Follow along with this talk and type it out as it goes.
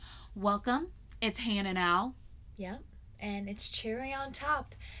Welcome. It's Han and Al. Yep. And it's cherry on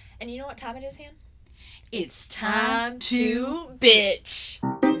top. And you know what time it is, Han? It's time to bitch.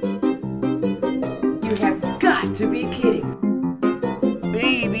 You have got to be kidding.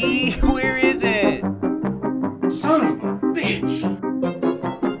 Baby, where is it? Son of a bitch.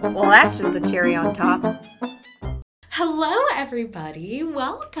 Well, that's just the cherry on top. Hello, everybody.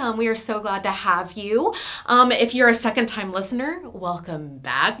 Welcome. We are so glad to have you. If you're a second-time listener, welcome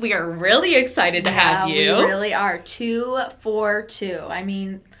back. We are really excited to have you. We really are. 2 for 2. I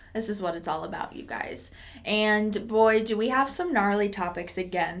mean, this is what it's all about, you guys. And boy, do we have some gnarly topics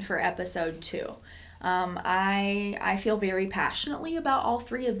again for episode 2. I feel very passionately about all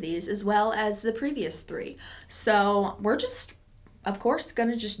 3 of these, as well as the previous 3. So we're just, of course,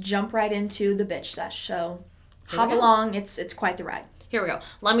 gonna just jump right into the bitch sesh. So hop along. It's quite the ride. Here we go.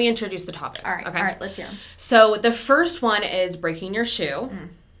 Let me introduce the topics. All right. Okay. All right. Let's hear them. So the first one is breaking your shoe.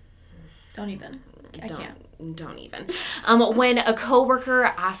 Don't even. I can't. Don't even. When a coworker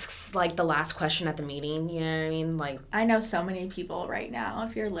asks like the last question at the meeting, you know what I mean? Like, I know so many people right now,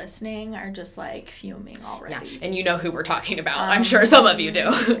 if you're listening, are just like fuming yeah, already. and you know who we're talking about. I'm sure some of you do.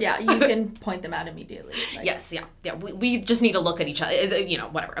 Yeah, you can point them out immediately. Like, Yes, yeah. We just need to look at each other, you know,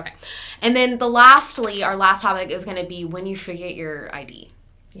 whatever. Okay. And then lastly, our last topic is going to be when you forget your ID.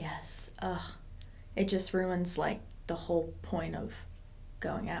 Yes. Ugh. It just ruins like the whole point of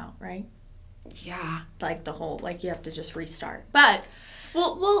going out, right? Yeah. Like the whole, like you have to just restart. But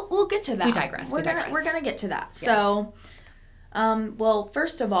we'll get to that. We digress. We're gonna get to that. Yes. So, well,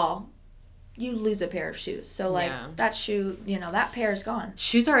 first of all, you lose a pair of shoes. So like that shoe, you know, that pair is gone.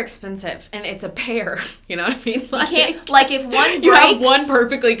 Shoes are expensive, and it's a pair. You know what I mean? Like, you can't, like if one breaks, you have one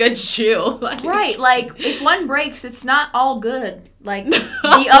perfectly good shoe. Like, right. Like if one breaks, it's not all good. Like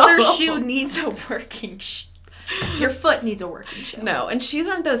the other shoe needs a working Your foot needs a working shoe. No, and shoes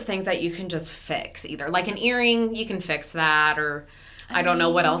aren't those things that you can just fix either. Like an earring, you can fix that, or I don't know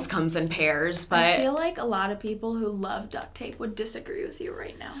what else comes in pairs, but I feel like a lot of people who love duct tape would disagree with you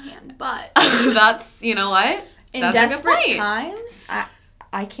right now, Han. But that's, you know what? In That's desperate times,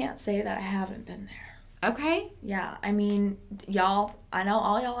 I can't say that I haven't been there. Okay. Yeah, I mean, y'all, I know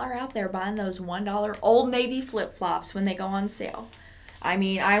all y'all are out there buying those $1 Old Navy flip-flops when they go on sale. I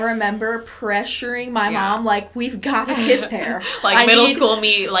mean, I remember pressuring my mom, like, we've got to get there. Like, middle school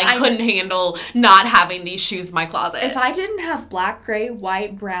me, like, couldn't handle not having these shoes in my closet. If I didn't have black, gray,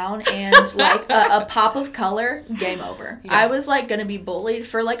 white, brown, and, like, a pop of color, game over. Yeah. I was, like, going to be bullied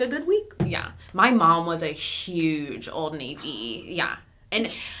for, like, a good week. Yeah. My mom was a huge Old Navy, and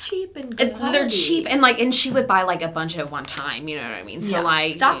it's cheap and good. They're cheap and she would buy like a bunch at one time, you know what I mean? So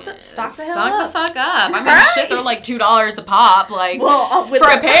like stock the fuck up. I mean, shit, they're like $2 a pop, like for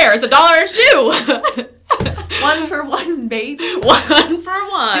a pair. It's $1 a shoe. 1 for 1, baby. 1 for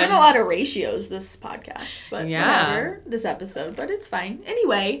 1. Doing a lot of ratios this podcast, but whatever, this episode, but it's fine.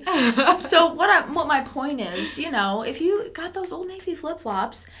 Anyway, so what my point is, you know, if you got those Old Navy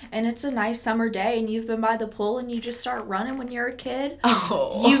flip-flops and it's a nice summer day and you've been by the pool and you just start running when you're a kid,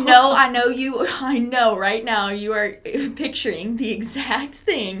 you know, I know right now you are picturing the exact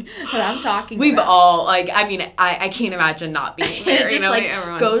thing that I'm talking about. We've all, like, I mean, I can't imagine not being there. It just, you know, like,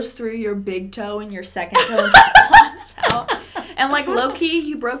 everyone goes through your big toe and your second toe and just plops out. And, like, low-key,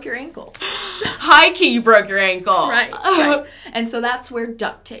 you broke your ankle. High-key, you broke your ankle. Right. And so that's where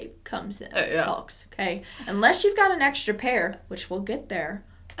duct tape comes in, folks, okay? Unless you've got an extra pair, which we'll get there,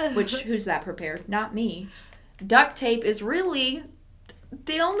 who's that prepared? Not me. Duct tape is really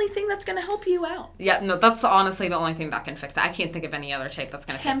the only thing that's going to help you out. Yeah, no, that's honestly the only thing that can fix that. I can't think of any other tape that's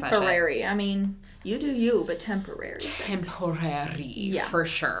going to fix that shit. Temporary. I mean, you do you, but temporary. Temporary, for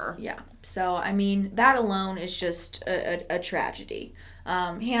sure. Yeah. So, I mean, that alone is just a tragedy.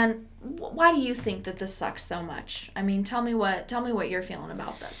 Han, why do you think that this sucks so much? I mean, tell me what you're feeling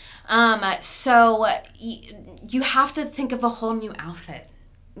about this. So you have to think of a whole new outfit.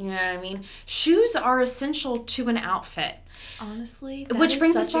 You know what I mean? Shoes are essential to an outfit. Honestly, which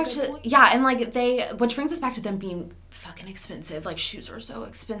brings us back to which brings us back to them being fucking expensive. Like, shoes are so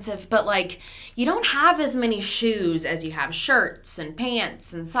expensive, but like you don't have as many shoes as you have shirts and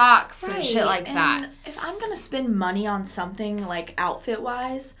pants and socks and shit like that. If I'm gonna spend money on something like outfit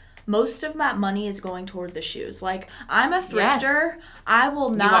wise, most of that money is going toward the shoes. Like, I'm a thrifter. Yes. I will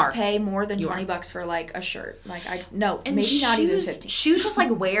not pay more than $20 for, like, a shirt. Like, maybe shoes, not even 50. Shoes just,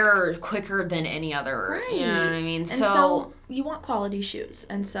 like, wear quicker than any other. Right. You know what I mean? And so you want quality shoes.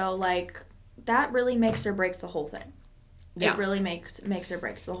 And so, like, that really makes or breaks the whole thing. Yeah. It really makes or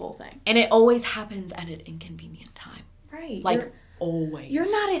breaks the whole thing. And it always happens at an inconvenient time. Right. Always.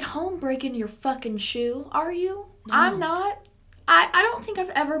 You're not at home breaking your fucking shoe, are you? No. I'm not. I don't think I've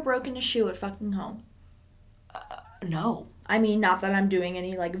ever broken a shoe at fucking home. No. I mean, not that I'm doing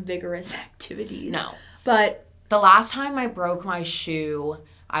any, like, vigorous activities. No. But The last time I broke my shoe,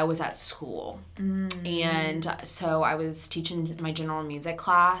 I was at school. And so I was teaching my general music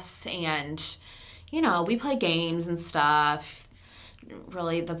class, and, you know, we play games and stuff.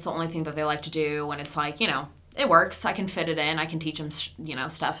 Really, that's the only thing that they like to do, and it's like, you know, it works. I can fit it in. I can teach them, you know,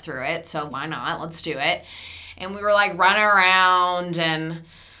 stuff through it, so why not? Let's do it. And we were, like, running around, and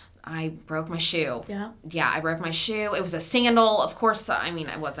I broke my shoe. Yeah? Yeah, I broke my shoe. It was a sandal. Of course, I mean,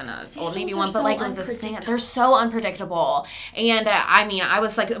 it wasn't an Old Navy one, but, like, it was a sandal. They're so unpredictable. And, I mean, I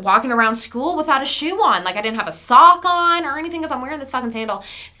was, like, walking around school without a shoe on. Like, I didn't have a sock on or anything because I'm wearing this fucking sandal.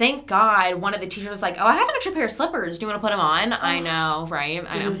 Thank God one of the teachers was like, oh, I have an extra pair of slippers. Do you want to put them on? I know, right?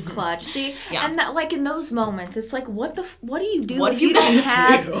 I know. Dude, clutch. See? Yeah. And, that, like, in those moments, it's like, what do you do What if do you don't do?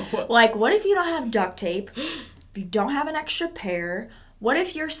 have, like, what if you don't have duct tape? If you don't have an extra pair? What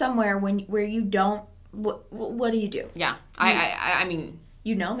if you're somewhere where you don't, what do you do? Yeah. I mean,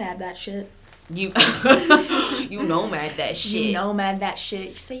 You nomad that shit. you you nomad that shit. You nomad that shit.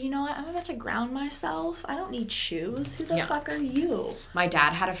 You say, you know what? I'm about to ground myself. I don't need shoes. Who the Yeah. fuck are you? My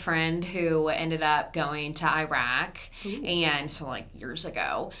dad had a friend who ended up going to Iraq, and so, like, years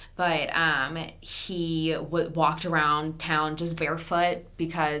ago. But he walked around town just barefoot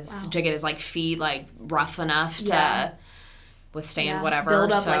because to get his, like, feet, like, rough enough to withstand Yeah, whatever.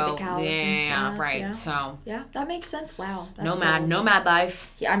 build up, so like, the callus and yeah, stuff, right. yeah. So Yeah, that makes sense. Wow. That's nomad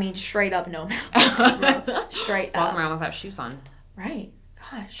life. Yeah, I mean, straight up nomad. Right? Straight Walking up. around without shoes on. Right.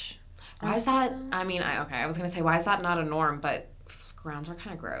 Gosh. Why is that? I mean, I was gonna say, why is that not a norm? But grounds are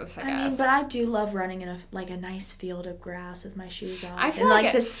kind of gross, I guess. I mean, but I do love running in a nice field of grass with my shoes on. I feel in,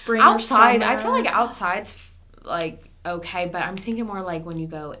 like the spring outside. or I feel summer. like outside's like okay, but I'm thinking more like when you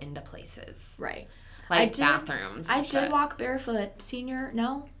go into places, Right. like bathrooms. I and did shit. walk barefoot junior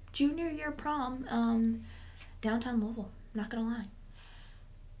year prom, downtown Louisville. Not gonna lie.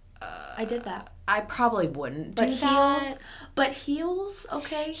 I did that. I probably wouldn't But do heels, that.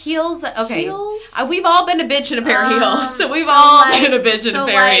 okay. Heels, okay. Heels? We've all been a bitch in a pair of heels. So we've so, all like- been a bitch in so, a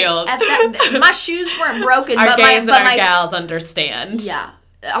pair like, of heels. at that, my shoes weren't broken, Our but gays my, and our my gals understand. Yeah.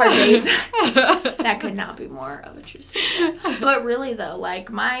 Our days. That could not be more of a true statement. But really, though, like,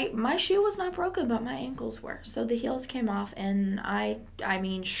 my shoe was not broken, but my ankles were. So the heels came off, and I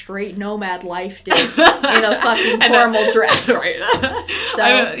mean, straight nomad life did in a fucking formal dress. Right.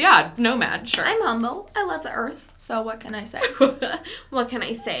 So, yeah, nomad, sure. I'm humble. I love the earth. So what can I say? What can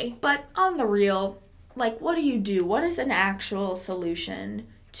I say? But on the real, like, what do you do? What is an actual solution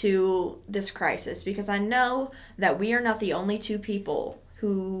to this crisis? Because I know that we are not the only two people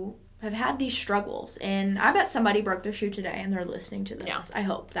who have had these struggles, and I bet somebody broke their shoe today and they're listening to this. Yeah. I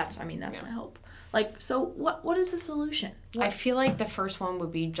hope that's my hope. Like, so what is the solution? I feel like the first one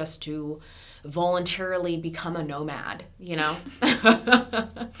would be just to voluntarily become a nomad, you know?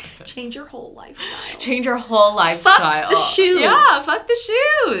 Change your whole lifestyle. Change your whole lifestyle. Fuck the shoes. Yeah, fuck the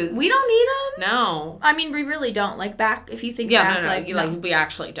shoes. We don't need them. No. I mean, we really don't. Like, back, if you think Yeah, back, no, like, no. we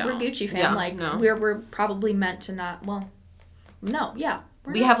actually don't. We're Gucci fam. Yeah, like, no. we're probably meant to not, well, no, yeah.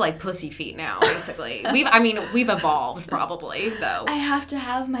 We have, like, pussy feet now, basically. We've evolved, probably, though. I have to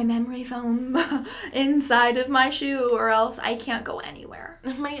have my memory foam inside of my shoe or else I can't go anywhere.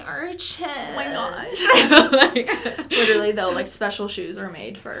 My arches. Oh my gosh. Literally, though, like, special shoes are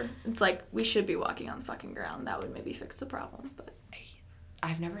made for, it's like, we should be walking on the fucking ground. That would maybe fix the problem, but.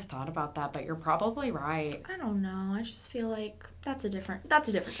 I've never thought about that, but you're probably right. I don't know. I just feel like that's a different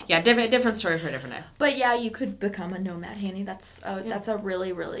topic. Yeah, different story for a different day. But yeah, you could become a nomad, Hanny. That's a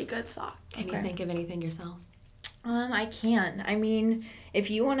really, really good thought. Can you think of anything yourself? I can. I mean,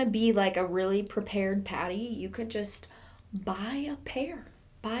 if you want to be like a really prepared Patty, you could just buy a pair.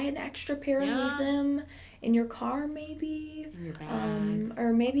 Buy an extra pair and leave them in your car, maybe. In your bag.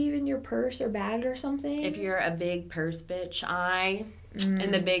 Or maybe even your purse or bag or something. If you're a big purse bitch,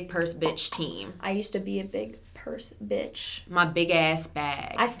 in the big purse bitch team. I used to be a big purse bitch. My big ass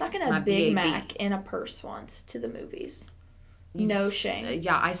bag. I snuck in a My Big BAB. Mac in a purse once to the movies. No shame.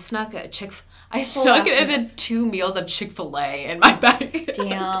 Yeah, I snuck Full in awesomeness. 2 meals of Chick-fil-A in my bag.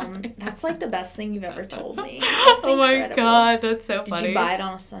 Damn, that's like the best thing you've ever told me. That's Oh my incredible. God, that's so Did funny. you buy it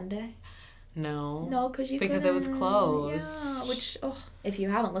on a Sunday? No. No, because it was closed. Yeah, which if you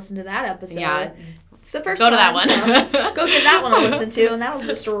haven't listened to that episode, Yeah. it's the first Go to that one, one. so go give that one a listen to, and that'll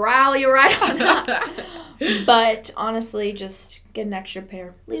just rile you right on up. But honestly, just get an extra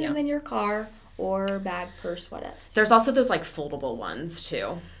pair. Leave them in your car, or bag, purse, whatever. There's also those, like, foldable ones,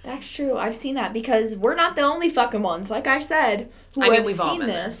 too. That's true. I've seen that because we're not the only fucking ones, like I said, who have we've all seen been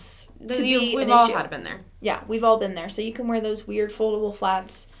this there. to be We've an all issue. had been there. Yeah, we've all been there. So you can wear those weird foldable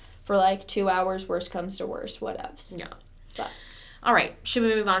flats for like 2 hours, worst comes to worst, whatevs. Yeah. But All right. Should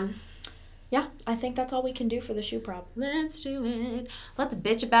we move on? yeah, I think that's all we can do for the shoe prop. Let's do it. Let's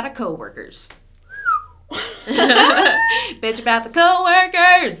bitch about our coworkers. Bitch about the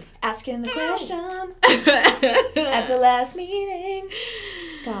coworkers. Asking the question at the last meeting.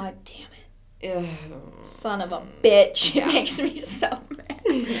 God damn it. Son of a bitch. It makes me so mad.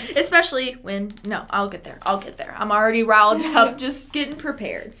 Especially when, no, I'll get there. I'm already riled up, just getting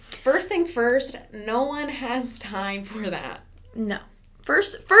prepared. First things first, no one has time for that. No.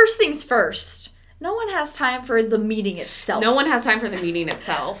 First things first. No one has time for the meeting itself. No one has time for the meeting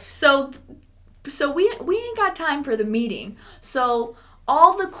itself. So we ain't got time for the meeting. So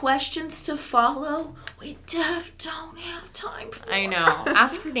all the questions to follow, we don't have time for. I know.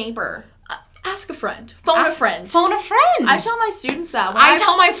 Ask your neighbor. Ask a friend. Phone a friend. Phone a friend. I tell my students that. I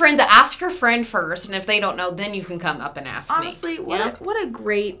tell my friends to ask your friend first, and if they don't know, then you can come up and ask honestly, me. what a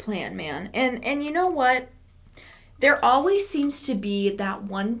great plan, man. And you know what? There always seems to be that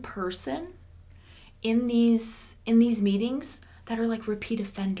one person in these meetings that are like repeat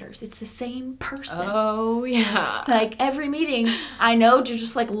offenders. It's the same person. Oh, yeah. Like every meeting, I know to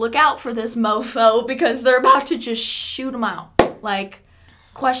just like look out for this mofo because they're about to just shoot them out. Like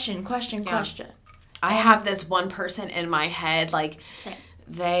question. I have this one person in my head, like, Same.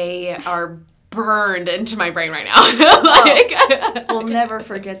 they are burned into my brain right now. We'll never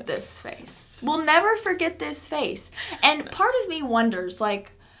forget this face. And part of me wonders,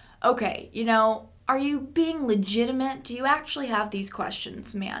 like, okay, you know, are you being legitimate? Do you actually have these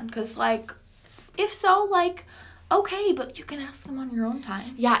questions, man? Because, like, if so, like, okay, but you can ask them on your own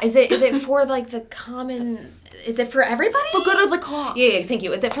time. Yeah, is it for, like, the common... Is it for everybody? The good of the cause. Yeah, thank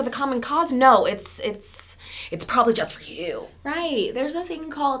you. Is it for the common cause? No, it's probably just for you. Right. There's a thing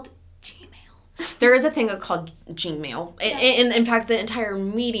called Gmail. There is a thing called Gmail. Yeah. In fact, the entire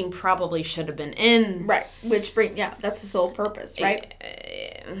meeting probably should have been in... Right. That's the sole purpose, right?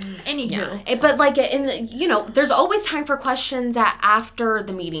 Anywho. Yeah. But, like, there's always time for questions after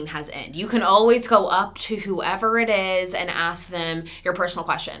the meeting has ended. You can always go up to whoever it is and ask them your personal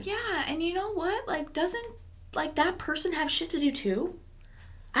question. Yeah, and you know what? Like, doesn't, like, that person have shit to do, too?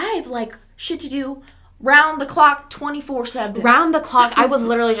 I have, like, shit to do round the clock 24/7. Round the clock. I was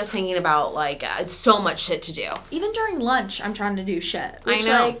literally just thinking about, like, so much shit to do. Even during lunch, I'm trying to do shit. Which, I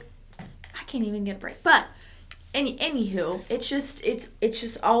know. Like, I can't even get a break. But, anywho, it's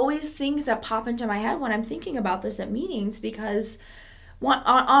just always things that pop into my head when I'm thinking about this at meetings because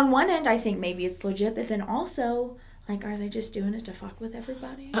on one end, I think maybe it's legit, but then also... Like, are they just doing it to fuck with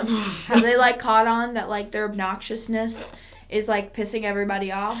everybody? Have they, like, caught on that, like, their obnoxiousness is, like, pissing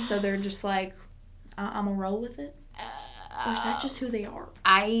everybody off, so they're just like, I'm gonna roll with it? Or is that just who they are?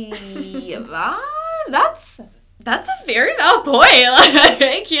 That's a very valid point.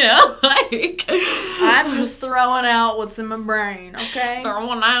 Like, like... I'm just throwing out what's in my brain, okay?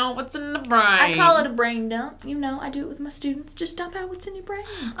 Throwing out what's in the brain. I call it a brain dump. You know, I do it with my students. Just dump out what's in your brain.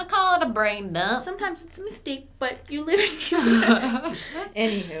 I call it a brain dump. Sometimes it's a mistake, but you live in your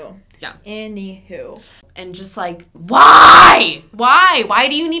Anywho. Yeah. Anywho. And just like, why? Why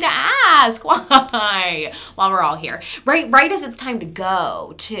do you need to ask? Why? While we're all here. Right as it's time to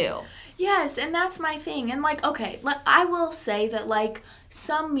go, too. Yes, and that's my thing. And, like, okay, I will say that, like,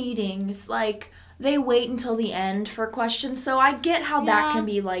 some meetings, like, they wait until the end for questions. So I get how that can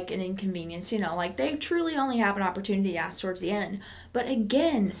be, like, an inconvenience, you know. Like, they truly only have an opportunity to ask towards the end. But,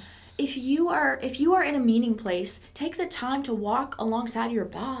 again, if you are in a meeting place, take the time to walk alongside your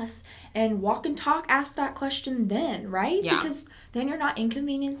boss and walk and talk, ask that question then, right? Yeah. Because then you're not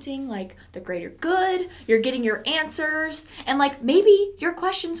inconveniencing, like, the greater good. You're getting your answers. And, like, maybe your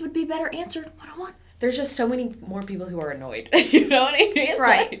questions would be better answered one-on-one. There's just so many more people who are annoyed. You know what I mean?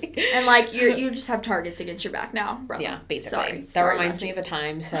 Right. Like, And, like, you just have targets against your back now, brother. yeah, basically. Sorry. That Sorry reminds about me you. of a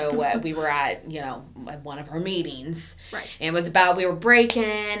time. So we were at, one of our meetings. Right. And it was about, we were breaking,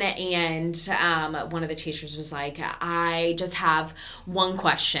 and one of the teachers was like, I just have one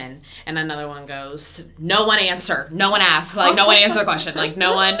question. And another one goes, no one answer. No one ask. Like, no one answer the question. Like,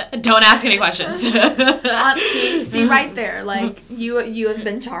 no one, don't ask any questions. See right there, like, you have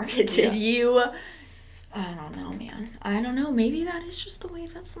been targeted. Yeah. I don't know, man. I don't know. Maybe that is just the way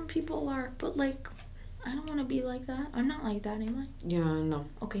that some people are. But, like, I don't want to be like that. I'm not like that anymore. Yeah, no.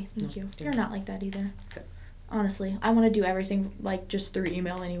 Okay, thank you. thank You're you. not like that either. Good. Honestly, I want to do everything, like, just through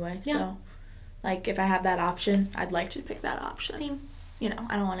email anyway. Yeah. So, like, if I have that option, I'd like to pick that option. Same. you know,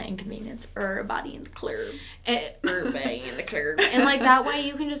 I don't want to inconvenience everybody in the club. Everybody in the club. And, like, that way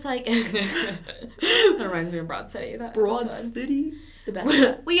you can just, like... that reminds me of Broad City. That episode. City. The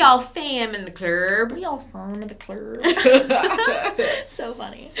best. We all fam in the club. We all firm in the club. So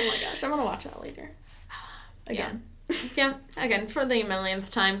funny. Oh, my gosh. I'm going to watch that later. Again. Yeah, again, for the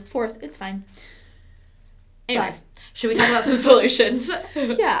millionth time. Fourth. It's fine. Anyways, should we talk about some solutions?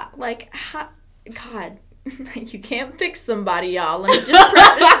 Yeah. Like, God... You can't fix somebody, y'all. Let me just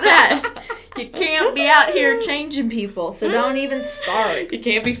preface that. You can't be out here changing people, so don't even start. You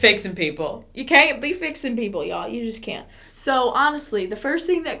can't be fixing people. You can't be fixing people, y'all. You just can't. So, honestly, the first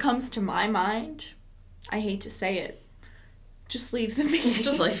thing that comes to my mind, I hate to say it, just leave the meeting.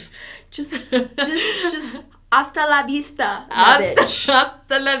 Just leave. Just hasta la vista, my bitch.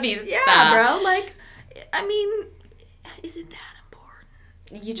 Hasta la vista. Yeah, bro. Like, I mean, is it that important?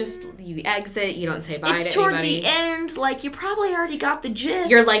 You exit, you don't say bye to anybody. It's toward the end, like, you probably already got the gist.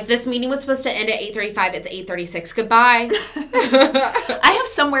 You're like, this meeting was supposed to end at 8:35, it's 8:36, goodbye. I have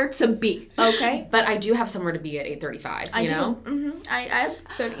somewhere to be, okay? But I do have somewhere to be at 8:35, you know? Mm-hmm. I have,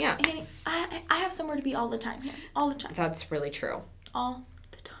 so, yeah. I have somewhere to be all the time here, all the time. That's really true. All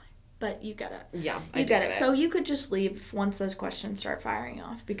the time. But you get it. Yeah, you get it. So you could just leave once those questions start firing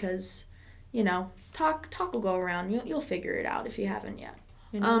off because, you know, talk will go around. You'll figure it out if you haven't yet.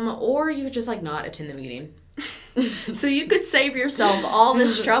 You know? Or you could just, like, not attend the meeting. So you could save yourself all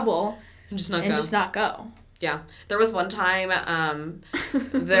this trouble and just not go. Yeah. There was one time,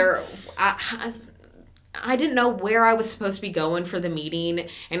 I didn't know where I was supposed to be going for the meeting,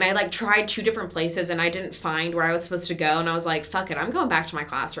 and I, like, tried 2 different places, and I didn't find where I was supposed to go, and I was like, fuck it, I'm going back to my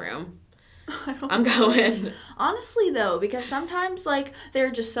classroom. I'm going. Honestly, though, because sometimes, like, there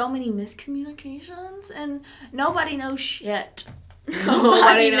are just so many miscommunications, and nobody knows shit.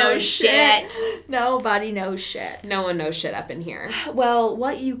 Nobody knows shit. Nobody knows shit. No one knows shit up in here. Well,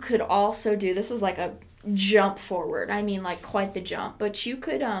 what you could also do, this is like a jump forward. I mean, like, quite the jump. But you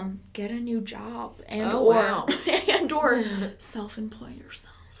could get a new job and or self-employ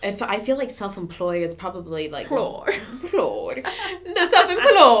yourself. If I feel like self-employed is probably like Employed. The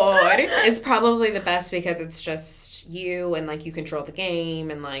self-employed is probably the best because it's just you and, like, you control the game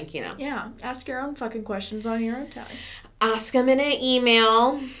and, like, you know. Yeah, ask your own fucking questions on your own time. Ask them in an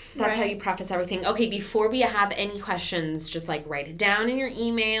email. That's right. how you preface everything. Okay, before we have any questions, just, like, write it down in your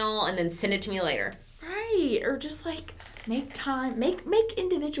email and then send it to me later. Right, or just, like, make time, make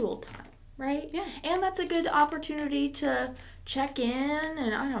individual time, right? Yeah. And that's a good opportunity to check in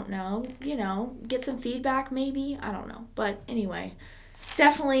and, I don't know, you know, get some feedback maybe. I don't know. But anyway,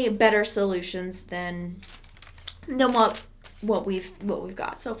 definitely better solutions than what we've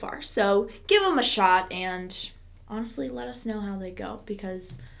got so far. So give them a shot and honestly let us know how they go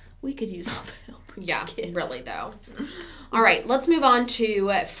because we could use all the help. Yeah, really though. All right, let's move on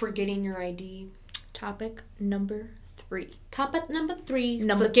to forgetting your ID. Topic number 3. Topic number 3.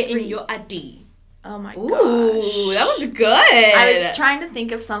 Number forgetting 3. your ID. Oh my gosh. Ooh, that was good. I was trying to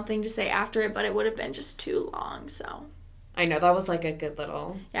think of something to say after it, but it would have been just too long, so. I know, that was like a good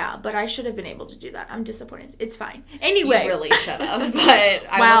little... Yeah, but I should have been able to do that. I'm disappointed. It's fine. Anyway. You really should have, but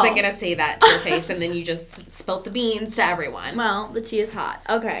I wasn't going to say that to your face, and then you just spilt the beans to everyone. Well, the tea is hot.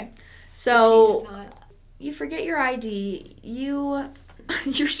 Okay. So, the tea is hot. You forget your ID, you're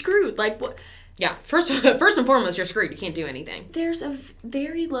screwed. Like, what? Yeah, first and foremost, you're screwed. You can't do anything. There's a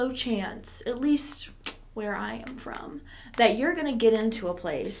very low chance, at least where I am from, that you're going to get into a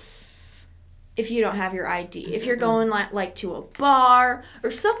place if you don't have your ID. If you're going like to a bar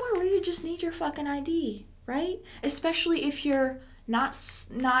or somewhere where you just need your fucking ID, right? Especially if you're not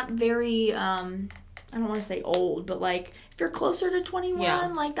very, I don't want to say old, but like if you're closer to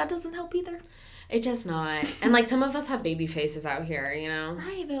 21, like that doesn't help either. It does not. And, like, some of us have baby faces out here, you know?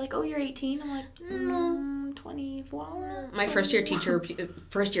 Right. They're like, oh, you're 18? I'm like, no, 24. My first year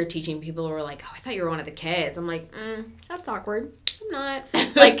teaching people were like, oh, I thought you were one of the kids. I'm like, that's awkward. I'm not.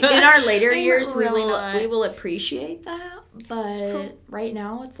 Like, in our later years, really we will appreciate that. But right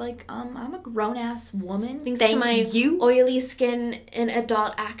now, it's like, I'm a grown-ass woman. Thanks to my oily skin and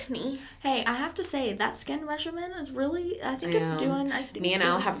adult acne. Hey, I have to say, that skin regimen is really, I think it's doing... Me and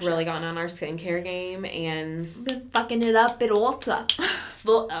Al have really gotten on our skincare game, and... Been fucking it up at Ulta.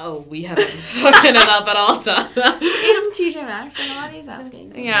 We haven't fucking it up at Ulta. In TJ Maxx, for nobody's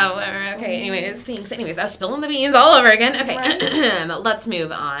asking. Yeah, whatever. Okay, anyways, thanks. Anyways, I was spilling the beans all over again. Okay, right. Let's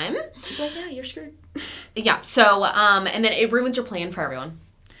move on. But yeah, you're screwed. Yeah, so, and then it ruins your plan for everyone.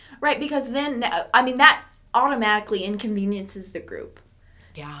 Right, because then, I mean, that automatically inconveniences the group.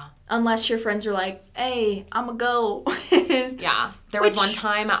 Yeah. Unless your friends are like, hey, I'm a go. Yeah. There was one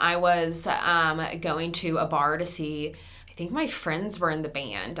time I was going to a bar to see, I think my friends were in the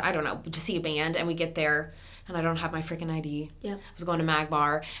band. I don't know, to see a band, and we get there, and I don't have my freaking ID. Yep. I was going to Mag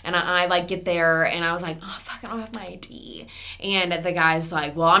Bar, and I like get there, and I was like, oh fuck, I don't have my ID. And the guy's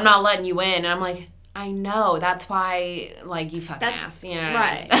like, well, I'm not letting you in. And I'm like, I know, that's why, like, you fucking ass, you know what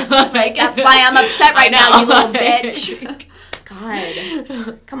right. I mean? Like, That's why I'm upset right now, you little bitch. Like,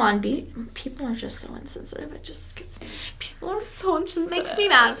 God. Come on, people are just so insensitive. It just gets me. people are so insensitive. Makes me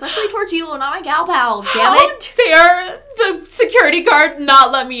mad, especially towards you and not my gal pals. Damn How it. dare the security guard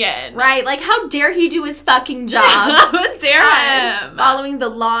not let me in? Right, like how dare he do his fucking job? How dare God, him? following the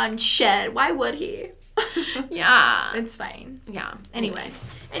law and shit. Why would he? Yeah. It's fine. Yeah. Anyway,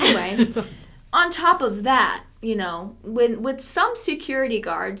 on top of that, you know, with some security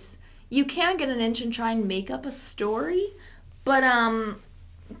guards, you can get an inch and try and make up a story, but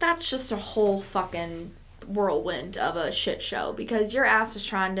that's just a whole fucking whirlwind of a shit show because your ass is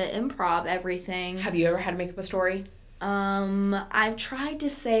trying to improv everything. Have you ever had to make up a story? I've tried to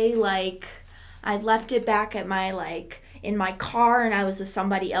say, like, I left it back at my, like, in my car and I was with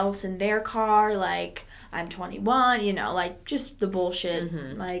somebody else in their car, like, I'm 21, you know, like, just the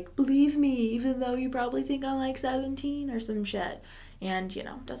bullshit, like, believe me, even though you probably think I'm, like, 17 or some shit. And, you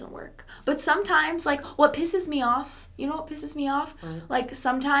know, it doesn't work. But sometimes, like, what pisses me off, you know what pisses me off? Like,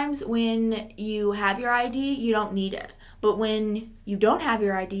 sometimes when you have your ID, you don't need it. But when you don't have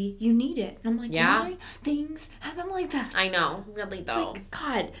your ID, you need it. And I'm like, why things happen like that? I know, really, though. It's like,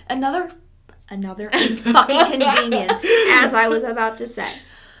 God, another fucking convenience, as I was about to say.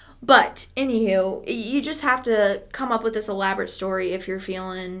 But, anywho, you just have to come up with this elaborate story if you're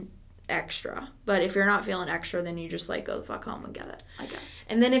feeling extra. But if you're not feeling extra, then you just, like, go the fuck home and get it, I guess.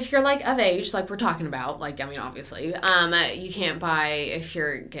 And then if you're, like, of age, like we're talking about, like, I mean, obviously, you can't buy if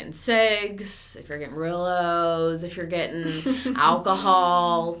you're getting cigs, if you're getting Rillos, if you're getting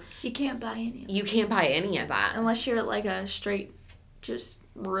alcohol. You can't buy any of it. You can't buy any of that. Unless you're at, like, a straight, just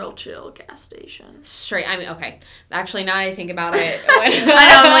real chill gas station. Straight, I mean, okay. Actually, now I think about it.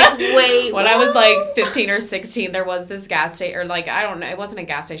 I'm like, wait, when I was, like, 15 or 16, there was this gas station, or, like, I don't know, it wasn't a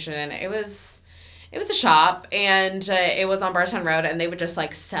gas station. It was a shop, and it was on Bartown Road, and they would just,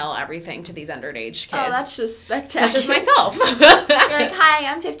 like, sell everything to these underage kids. Oh, that's just spectacular. Such as myself. You're like, hi,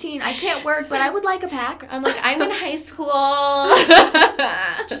 I'm 15. I can't work, but I would like a pack. I'm like, I'm in high school.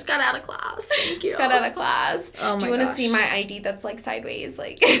 Just got out of class. Thank you. Just got out of class. Oh my Do you want to gosh. see my ID that's, like, sideways?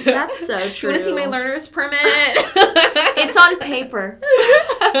 Like, That's so true. Do you want to see my learner's permit? It's on paper.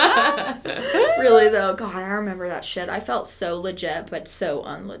 Really, though. God, I remember that shit. I felt so legit, but so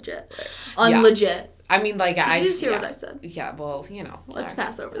unlegit. Unlegit. I mean, like, Did you just hear what I said? Yeah, well, you know. Let's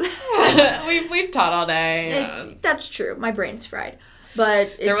pass over that. we've taught all day. That's true. My brain's fried.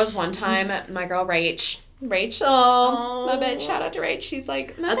 But there was one time, my girl Rachel, my bitch, shout out to Rach. She's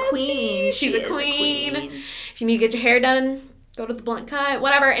like my a queen. She's She a is queen. If you need to get your hair done, go to the blunt cut,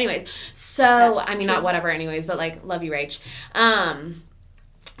 whatever. Anyways, so That's I mean, true. not whatever. Anyways, but like, love you, Rach.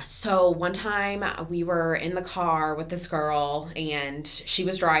 So one time we were in the car with this girl and she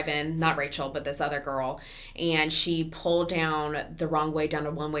was driving, not Rachel, but this other girl, and she pulled down the wrong way down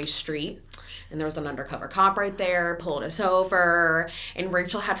a one-way street. And there was an undercover cop right there, pulled us over, and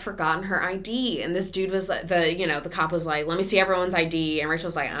Rachel had forgotten her ID. And this dude was the cop was like, let me see everyone's ID. And Rachel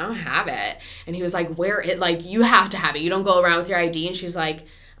was like, I don't have it. And he was like, you have to have it. You don't go around with your ID. And she's like,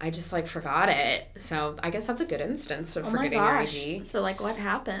 I just, like, forgot it. So I guess that's a good instance of forgetting your ID. So, like, what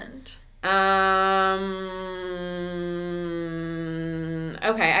happened? Okay,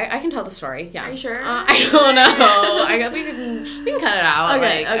 I can tell the story. Yeah. Are you sure? I don't know. We can cut it out.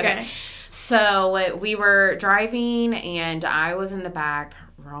 Okay. So we were driving, and I was in the back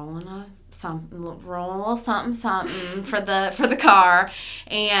rolling a little something for the car,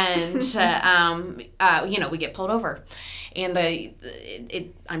 and we get pulled over, and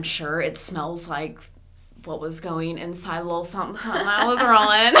I'm sure it smells like what was going inside a little something I was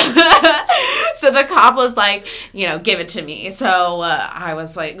rolling. So the cop was like, give it to me. So I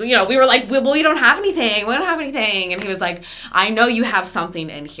was like, we were like, well, we don't have anything. We don't have anything. And he was like, I know you have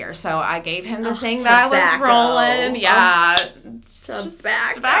something in here. So I gave him the thing that I was rolling. Yeah.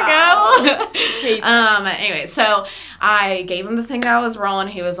 Tobacco. Anyway, so I gave him the thing that I was rolling.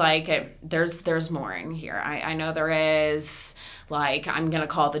 He was like, there's more in here. I know there is. Like, I'm going to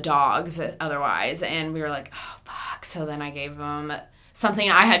call the dogs otherwise. And we were like, oh, fuck. So then I gave him something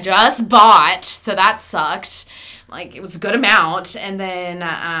I had just bought. So that sucked. Like, it was a good amount. And then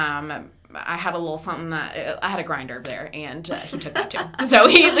I had a little something I had a grinder there. And he took that too. So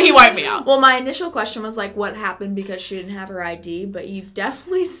he wiped me out. Well, my initial question was, like, what happened because she didn't have her ID? But you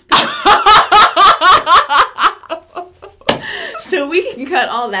definitely... So we can cut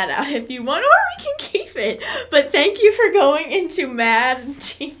all that out if you want, or we can keep believe it. But thank you for going into mad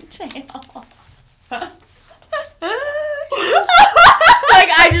detail. Like,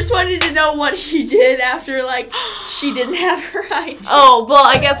 I just wanted to know what he did after, like, she didn't have her ID. Oh, well,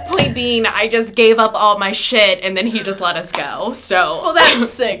 I guess point being, I just gave up all my shit, and then he just let us go, so. Well, that's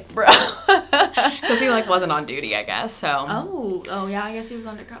sick, bro. Because he, like, wasn't on duty, I guess, so. Oh, yeah, I guess he was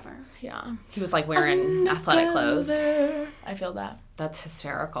undercover. Yeah. He was, like, wearing athletic clothes. I feel that. That's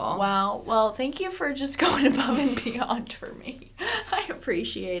hysterical. Wow. Well, thank you for just going above and beyond for me. I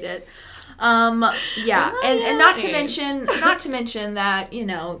appreciate it. Yeah, and not to mention that, you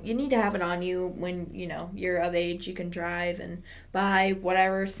know, you need to have it on you when, you know, you're of age, you can drive and buy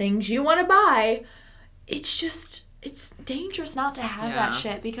whatever things you want to buy. It's dangerous not to have that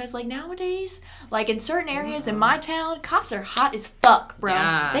shit because, like, nowadays, like, in certain areas in my town, cops are hot as fuck, bro.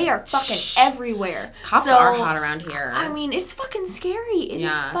 Yeah. They are fucking everywhere. Cops are hot around here. I mean, it's fucking scary. It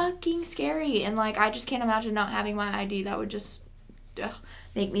is fucking scary. And, like, I just can't imagine not having my ID. That would just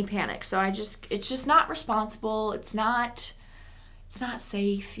make me panic. So it's just not responsible. It's not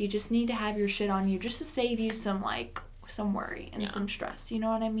safe. You just need to have your shit on you just to save you some worry and some stress. You know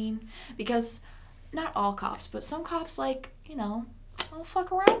what I mean? Because not all cops, but some cops, like, you know, don't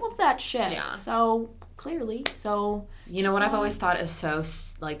fuck around with that shit. Yeah. So clearly, you know what I've always thought is so,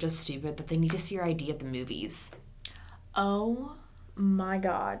 like, just stupid, that they need to see your ID at the movies. Oh my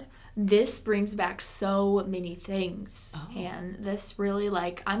God. This brings back so many things. Oh. And this really,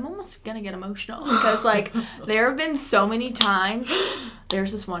 like, I'm almost gonna get emotional because, like, there have been so many times.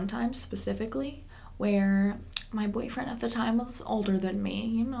 There's this one time specifically where my boyfriend at the time was older than me,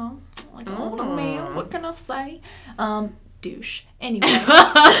 you know, like an older man. What can I say? Douche. Anyway.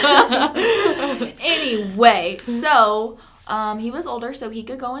 So he was older, so he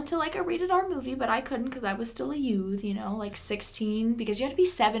could go into, like, a rated R movie, but I couldn't because I was still a youth, you know, like 16, because you had to be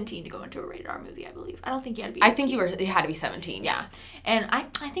 17 to go into a rated R movie, I believe. I don't think you had to be 18. I think you had to be 17, yeah. And I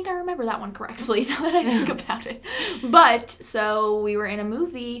think I remember that one correctly now that I think about it. But, so we were in a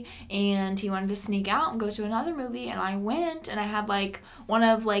movie, and he wanted to sneak out and go to another movie, and I went, and I had, like, one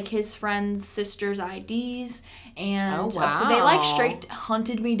of, like, his friend's sister's IDs, and they, like, straight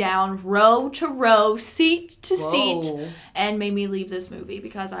hunted me down, row to row, seat to seat, and made me leave this movie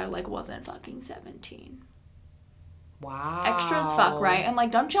because I, like, wasn't fucking 17. Wow. Extra as fuck, right? I'm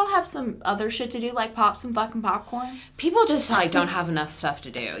like, don't y'all have some other shit to do, like pop some fucking popcorn? People just, like, don't have enough stuff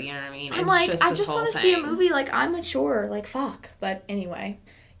to do, you know what I mean? I'm like, I just want to see a movie, like, I'm mature, like, fuck. But anyway,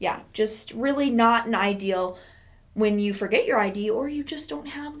 yeah, just really not an ideal when you forget your ID, or you just don't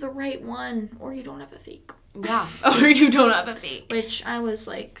have the right one, or you don't have a fake. Yeah. Or you don't have a fake. Which I was,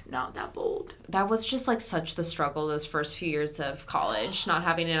 like, not that bold. That was just, like, such the struggle those first few years of college, not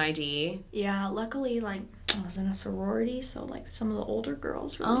having an ID. Yeah, luckily, like, I was in a sorority, so, like, some of the older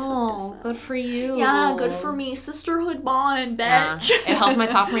girls really hooked us up. Good for you. Yeah, good for me. Sisterhood bond, bitch. Yeah. It helped my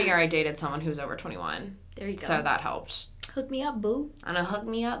sophomore year. I dated someone who was over 21. There you go. So that helped. Hook me up, boo. I know, hook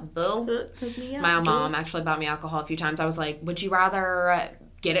me up, boo. Hook me up, My boo. mom actually bought me alcohol a few times. I was like, would you rather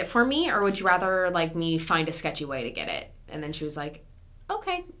get it for me, or would you rather, like, me find a sketchy way to get it? And then she was like,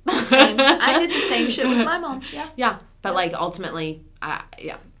 okay. Same. I did the same shit with my mom. Yeah. Yeah. But, like, ultimately,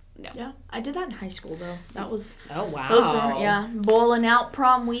 yeah. Yeah. I did that in high school, though. That was... Oh, wow. Those were, bowling out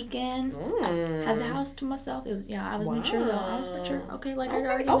prom weekend. Mm. Had the house to myself. It was, I was mature, though. I was mature. Okay, like I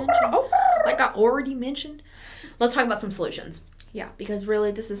already mentioned. Let's talk about some solutions. Yeah, because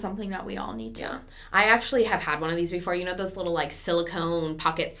really this is something that we all need to. Yeah. I actually have had one of these before. You know those little, like, silicone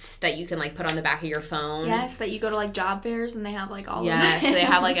pockets that you can, like, put on the back of your phone? Yes, that you go to, like, job fairs and they have, like, all of them. Yes, they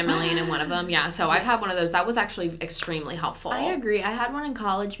have, like, 1,000,001 of them. Yeah, so I've had one of those. That was actually extremely helpful. I agree. I had one in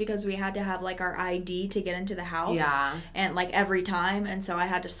college because we had to have, like, our ID to get into the house. Yeah. And, like, every time. And so I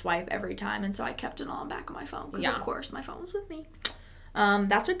had to swipe every time. And so I kept it on the back of my phone. Because, of course, my phone was with me.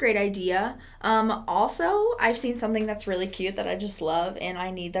 That's a great idea. Also, I've seen something that's really cute that I just love, and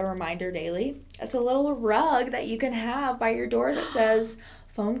I need the reminder daily. It's a little rug that you can have by your door that says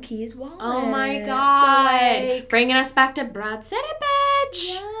phone, keys, wallet. Oh my God. So, like, bringing us back to Broad City, bitch.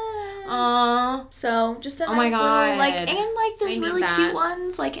 Yes. Aww. So just a nice my God. little, like, and, like, there's really that. Cute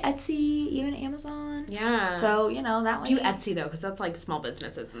ones like Etsy, even Amazon. Yeah. So, you know, that way. Cute Etsy, though, because that's, like, small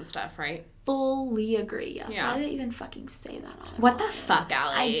businesses and stuff, right? Fully agree, yes. Yeah. Why did I even fucking say that? What the fuck,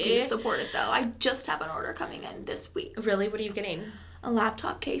 Allie? I do support it, though. I just have an order coming in this week. Really? What are you getting? A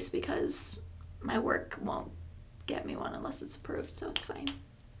laptop case because my work won't get me one unless it's approved, so it's fine.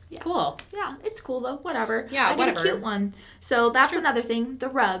 Cool. Yeah, it's cool though. Whatever. Yeah, I get whatever. a cute one. So that's another thing. The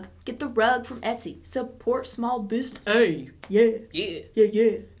rug. Get the rug from Etsy. Support small business. Hey. Yeah. Yeah.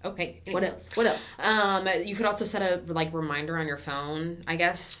 Yeah. Okay. What anyways. else? What else? You could also set a like reminder on your phone. I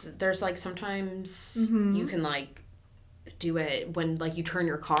guess there's like sometimes you can like do it when like you turn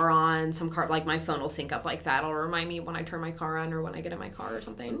your car on. Some car like my phone will sync up like that. It'll remind me when I turn my car on or when I get in my car or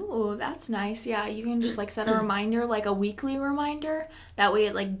something. Ooh, that's nice. Yeah, you can just like set a reminder, like a weekly reminder. That way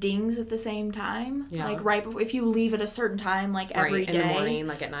it like dings at the same time. Yeah. Like right before, if you leave at a certain time, like every day. In the morning,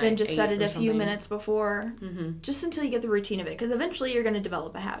 like at night. Then just set 8 it or a few something. minutes before. Just until you get the routine of it. Because eventually you're going to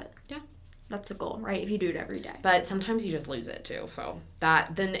develop a habit. Yeah. That's the goal, right? If you do it every day. But sometimes you just lose it too. So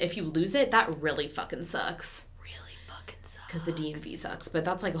then if you lose it, that really fucking sucks. Really fucking sucks. Because the DMV sucks. But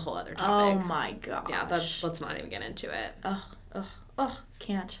that's like a whole other Oh topic. my gosh. Yeah, let's not even get into it. Ugh,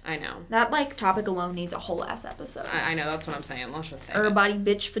 can't. I know. That like topic alone needs a whole ass episode. I know, that's what I'm saying. Let's just say it. Everybody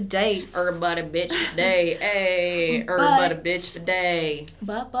bitch for days. Everybody bitch today. Hey, everybody bitch today.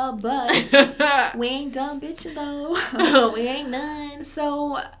 But we ain't done bitching though. We ain't none.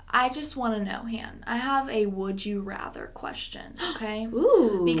 So I just want to know, Han, I have a would you rather question, okay?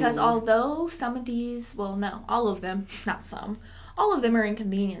 Ooh. Because although some of these, well, no, all of them, not some, all of them are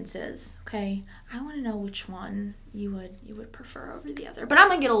inconveniences, okay? I want to know which one you would prefer over the other. But I'm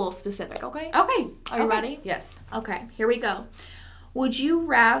going to get a little specific, okay? Okay. Are you ready? Yes. Okay, here we go. Would you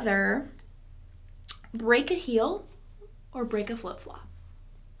rather break a heel or break a flip-flop?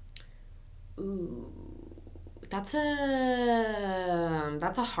 Ooh. That's a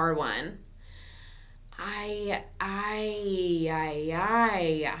hard one. I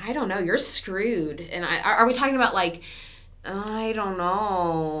don't know. You're screwed. And are we talking about like I don't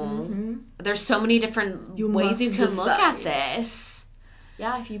know. There's so many different ways you can look at this.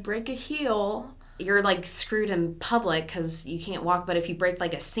 Yeah, if you break a heel, you're like screwed in public because you can't walk. But if you break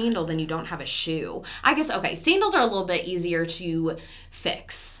like a sandal, then you don't have a shoe. I guess, okay, sandals are a little bit easier to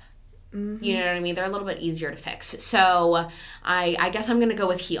fix. You know what I mean? They're a little bit easier to fix. So I guess I'm going to go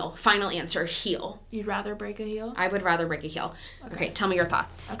with heel. Final answer, heel. You'd rather break a heel? I would rather break a heel. Okay, tell me your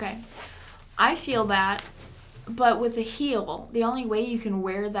thoughts. Okay. I feel that, but with a heel, the only way you can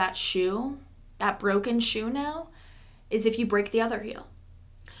wear that shoe, that broken shoe now, is if you break the other heel.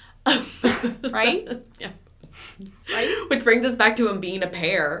 Right? Yeah. Right? Which brings us back to them being a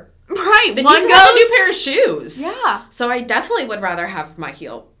pair. Right. Then One you goes. have a new pair of shoes. Yeah. So I definitely would rather have my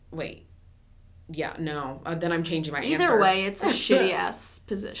heel. Wait. Yeah, no. Then I'm changing my answer. Either way, it's a shitty ass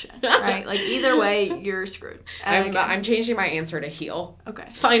position, right? Like either way, you're screwed. I'm changing my answer to heel. Okay.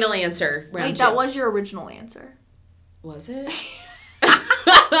 Final answer. Round Wait, two. that was your original answer. Was it?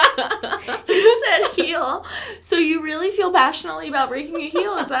 You said heel. So you really feel passionately about breaking a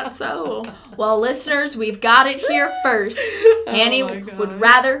heel? Is that so? Well, listeners, we've got it here first. Annie would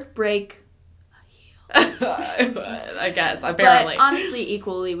rather break I guess, apparently. But honestly,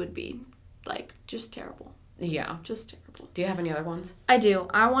 equally would be, like, just terrible. Yeah. Just terrible. Do you have any other ones? I do.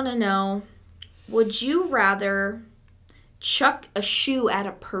 I want to know, would you rather chuck a shoe at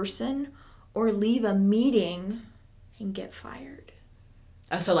a person or leave a meeting and get fired?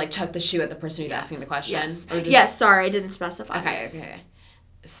 Oh, so like chuck the shoe at the person who's asking the question? Yes. Or just... Yes, sorry, I didn't specify. Okay, this. okay.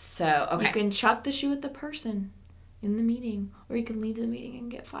 So, okay. You can chuck the shoe at the person in the meeting, or you can leave the meeting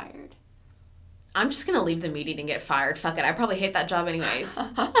and get fired. I'm just going to leave the meeting and get fired. Fuck it. I probably hate that job anyways.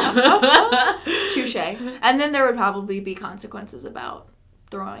 Touche. And then there would probably be consequences about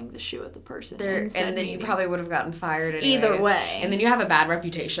throwing the shoe at the person. And then meeting. you probably would have gotten fired anyways. Either way. And then you have a bad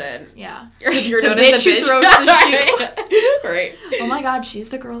reputation. Yeah. You're The known as bitch the who bitch throws the shoe. Right. Oh my god, she's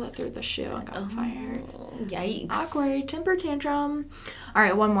the girl that threw the shoe and got fired. Yikes. Awkward. Temper tantrum. All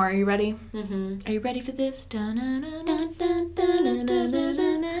right, one more. Are you ready? Mm-hmm. Are you ready for this?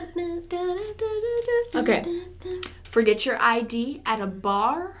 Okay. Forget your ID at a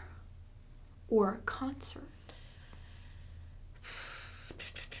bar or a concert.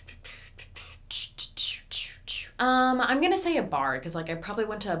 I'm gonna say a bar because like I probably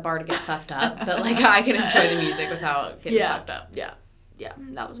went to a bar to get fucked up, but like I can enjoy the music without getting fucked up. Yeah,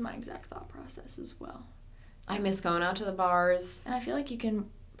 that was my exact thought process as well. I miss going out to the bars. And I feel like you can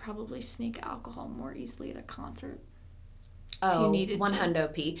probably sneak alcohol more easily at a concert. Oh, you needed one to.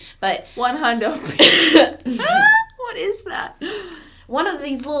 hundo p. But $100. What is that? one of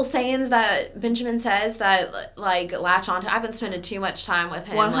these little sayings that Benjamin says that, like, latch onto. I've been spending too much time with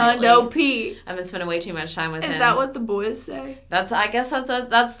him lately. 100p. I've been spending way too much time with him. Is that what the boys say? I guess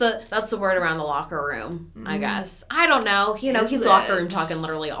that's the word around the locker room, I guess. I don't know. You know, he's locker room talking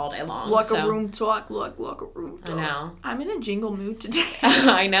literally all day long. Locker room talk. I know. I'm in a jingle mood today.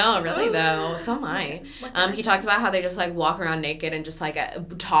 I know, really, though. So am I. He talks about how they just, like, walk around naked and just, like,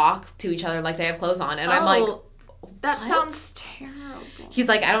 talk to each other like they have clothes on. And I'm like... That what? sounds terrible. He's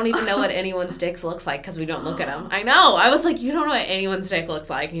like, I don't even know what anyone's dick looks like because we don't look at them. I know. I was like, you don't know what anyone's dick looks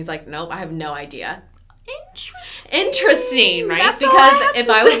like. And he's like, nope, I have no idea. Interesting, right? That's because if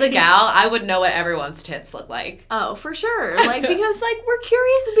I was a gal, I would know what everyone's tits look like. Oh, for sure. Like, because, like, we're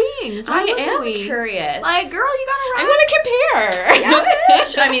curious beings. Why am we? Curious. Like, girl, you gotta I want to compare. Yeah,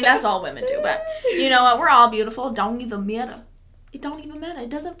 bitch. I mean, that's all women do, but you know what? We're all beautiful. Don't even matter. It don't even matter. It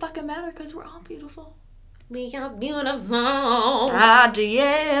doesn't fucking matter because we're all beautiful. We are beautiful.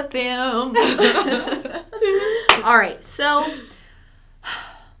 IGFM. All right, so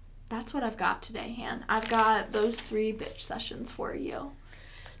that's what I've got today, Han. I've got those 3 bitch sessions for you.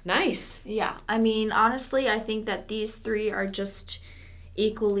 Nice. Yeah, I mean, honestly, I think that these 3 are just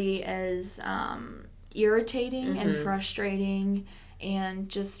equally as irritating and frustrating and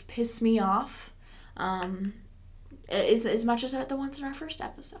just piss me off. As much as the ones in our first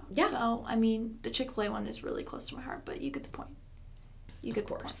episode. Yeah. So, I mean, the Chick-fil-A one is really close to my heart, but you get the point. You get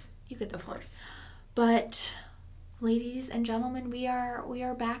the point. Of course. But, ladies and gentlemen, we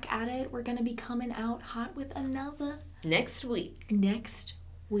are back at it. We're going to be coming out hot with another. Next week. Next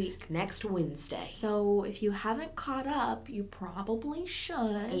Wednesday. So, if you haven't caught up, you probably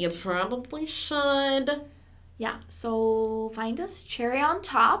should. Yeah. So, find us, Cherry on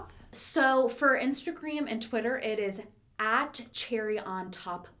Top. So for Instagram and Twitter, it is at Cherry on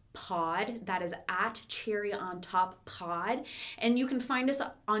Top Pod. That is at Cherry on Top Pod. And you can find us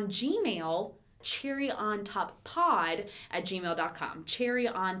on Gmail, cherryontop@gmail.com.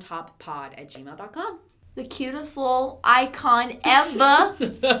 cherryontop@gmail.com. The cutest little icon ever.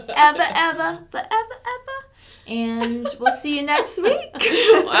 ever. And we'll see you next week.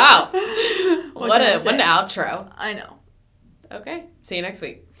 Wow. What an outro. I know. Okay. See you next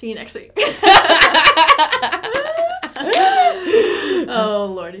week. Oh,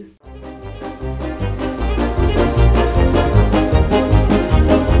 Lordy.